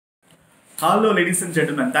Hello ladies and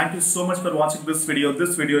gentlemen, thank you so much for watching this video.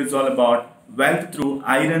 This video is all about wealth through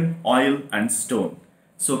iron, oil and stone.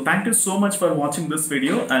 So thank you so much for watching this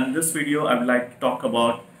video, and this video I would like to talk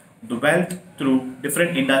about the wealth through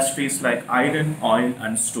different industries like iron, oil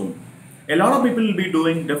and stone. A lot of people will be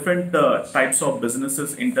doing different types of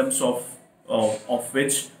businesses in terms of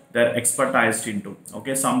which they're expertised into.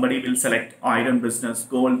 Okay, somebody will select iron business,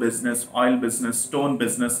 gold business, oil business, stone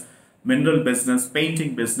business, mineral business,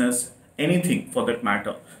 painting business, anything for that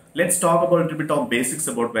matter. Let's talk about a little bit of basics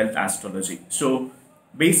about wealth astrology. So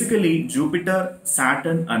basically Jupiter,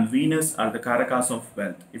 Saturn and Venus are the karakas of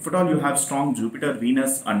wealth. If at all you have strong Jupiter,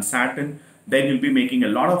 Venus and Saturn, then you'll be making a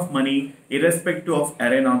lot of money irrespective of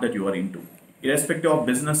arena that you are into, irrespective of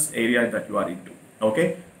business area that you are into.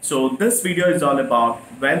 Okay, so this video is all about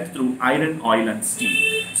wealth through iron, oil and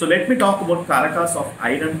steel. So let me talk about karakas of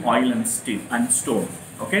iron, oil and steel and stone.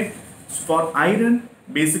 Okay, so for iron,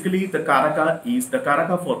 basically the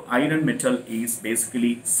karaka for iron metal is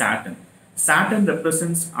basically Saturn. Saturn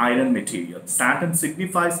represents iron material. Saturn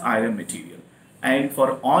signifies iron material. And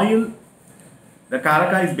for oil, the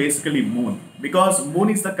karaka is basically moon, because moon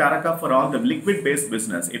is the karaka for all the liquid based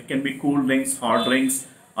business. It can be cool drinks, hot drinks,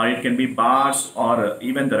 or it can be bars, or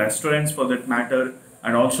even the restaurants for that matter,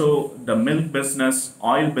 and also the milk business,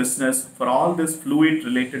 oil business. For all this fluid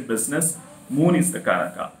related business, moon is the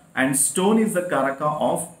karaka. And stone is the karaka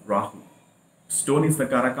of Rahu. Stone is the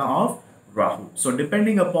karaka of Rahu. So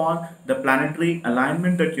depending upon the planetary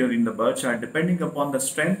alignment that you're in the birth chart, depending upon the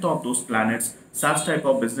strength of those planets, such type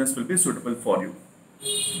of business will be suitable for you.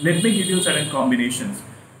 Let me give you certain combinations.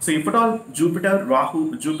 So if at all Jupiter,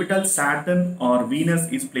 Rahu, Jupiter, Saturn or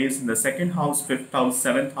Venus is placed in the second house, fifth house,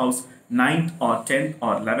 seventh house, ninth or 10th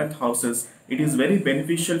or 11th houses, it is very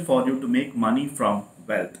beneficial for you to make money from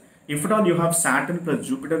wealth. If at all you have Saturn plus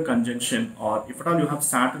Jupiter conjunction, or if at all you have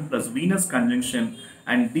Saturn plus Venus conjunction,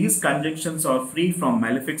 and these conjunctions are free from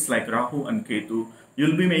malefics like Rahu and Ketu,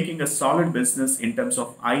 you'll be making a solid business in terms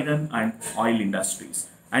of iron and oil industries.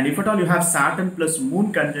 And if at all you have Saturn plus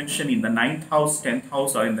Moon conjunction in the 9th house, 10th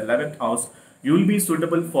house or in the 11th house, you will be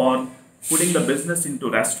suitable for putting the business into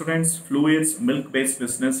restaurants, fluids, milk-based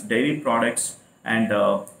business, dairy products, and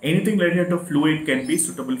anything related to fluid can be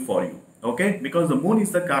suitable for you. Okay, because the moon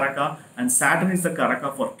is the karaka and Saturn is the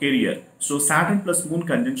karaka for career. So Saturn plus moon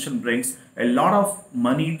conjunction brings a lot of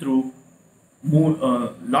money through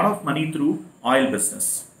oil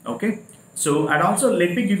business. Okay, so and also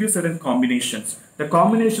let me give you certain combinations. The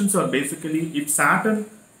combinations are basically if Saturn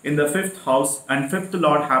in the 5th house and 5th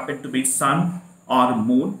lord happen to be sun or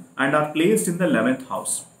moon and are placed in the 11th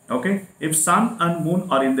house. Okay, if sun and moon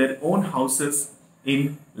are in their own houses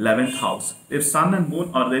in 11th house, if sun and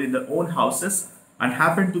moon are there in their own houses and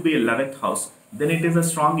happen to be 11th house, then it is a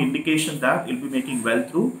strong indication that you'll be making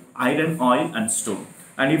wealth through iron, oil and stone.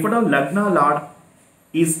 And if at all Lagna Lord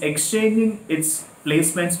is exchanging its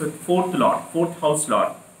placements with 4th Lord, 4th house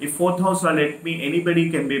Lord, if 4th house Lord, let me,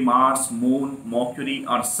 anybody can be Mars, Moon, Mercury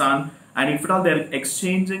or Sun, and if at all they are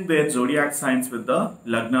exchanging their zodiac signs with the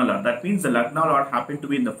Lagna Lord, that means the Lagna Lord happened to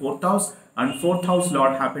be in the 4th house and 4th house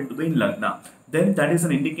Lord happened to be in Lagna, then that is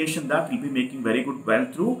an indication that we'll be making very good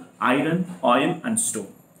wealth through iron, oil and stone.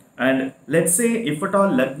 And let's say if at all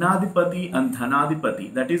Lagnadipati and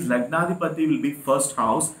Dhanadipati, that is Lagnadipati will be 1st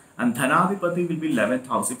house and Dhanadipati will be 11th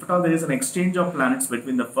house. If at all there is an exchange of planets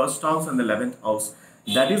between the 1st house and the 11th house,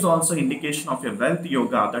 that is also indication of your wealth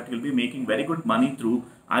yoga that will be making very good money through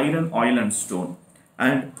iron, oil and stone.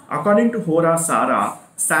 And according to Hora Sara,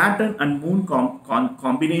 Saturn and Moon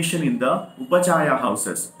combination in the Upachaya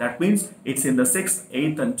houses, that means it's in the 6th,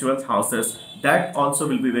 8th and 12th houses, that also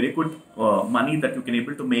will be very good money that you can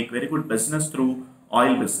able to make very good business through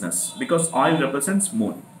oil business, because oil represents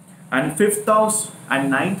moon. And 5th house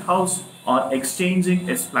and 9th house are exchanging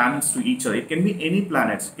its planets to each other. It can be any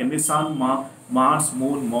planets, it can be Sun, Mars,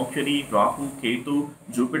 Moon, Mercury, Rahu, Ketu,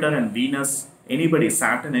 Jupiter and Venus, anybody,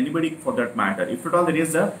 Saturn, anybody for that matter. If at all there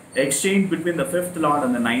is a exchange between the 5th lord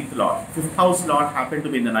and the 9th lord, 5th house lord happened to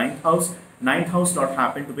be in the 9th house, 9th house lord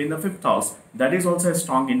happened to be in the 5th house, that is also a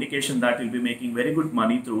strong indication that you'll be making very good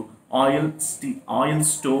money through oil,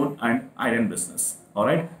 stone and iron business.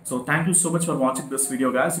 Alright, so thank you so much for watching this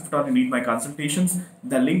video guys. If at all you need my consultations,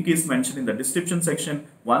 the link is mentioned in the description section.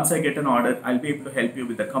 Once I get an order, I'll be able to help you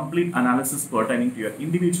with the complete analysis pertaining to your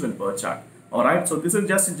individual birth chart. Alright, so this is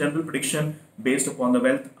just a general prediction based upon the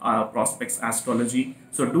wealth prospects astrology.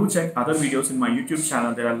 So do check other videos in my YouTube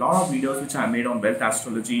channel. There are a lot of videos which I made on wealth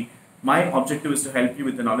astrology. My objective is to help you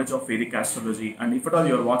with the knowledge of Vedic astrology. And if at all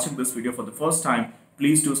you are watching this video for the first time,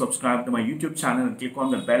 please do subscribe to my YouTube channel and click on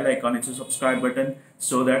the bell icon. It's a subscribe button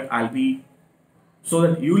so that I'll be so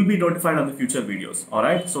that you will be notified on the future videos.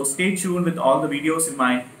 Alright, so stay tuned with all the videos in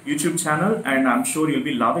my YouTube channel, and I'm sure you'll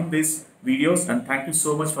be loving these videos. And thank you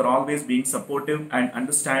so much for always being supportive and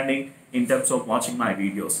understanding in terms of watching my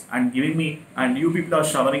videos and giving me, and you people are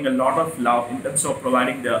showering a lot of love in terms of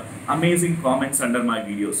providing the amazing comments under my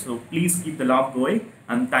videos. So please keep the love going,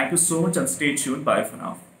 and thank you so much and stay tuned. Bye for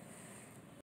now.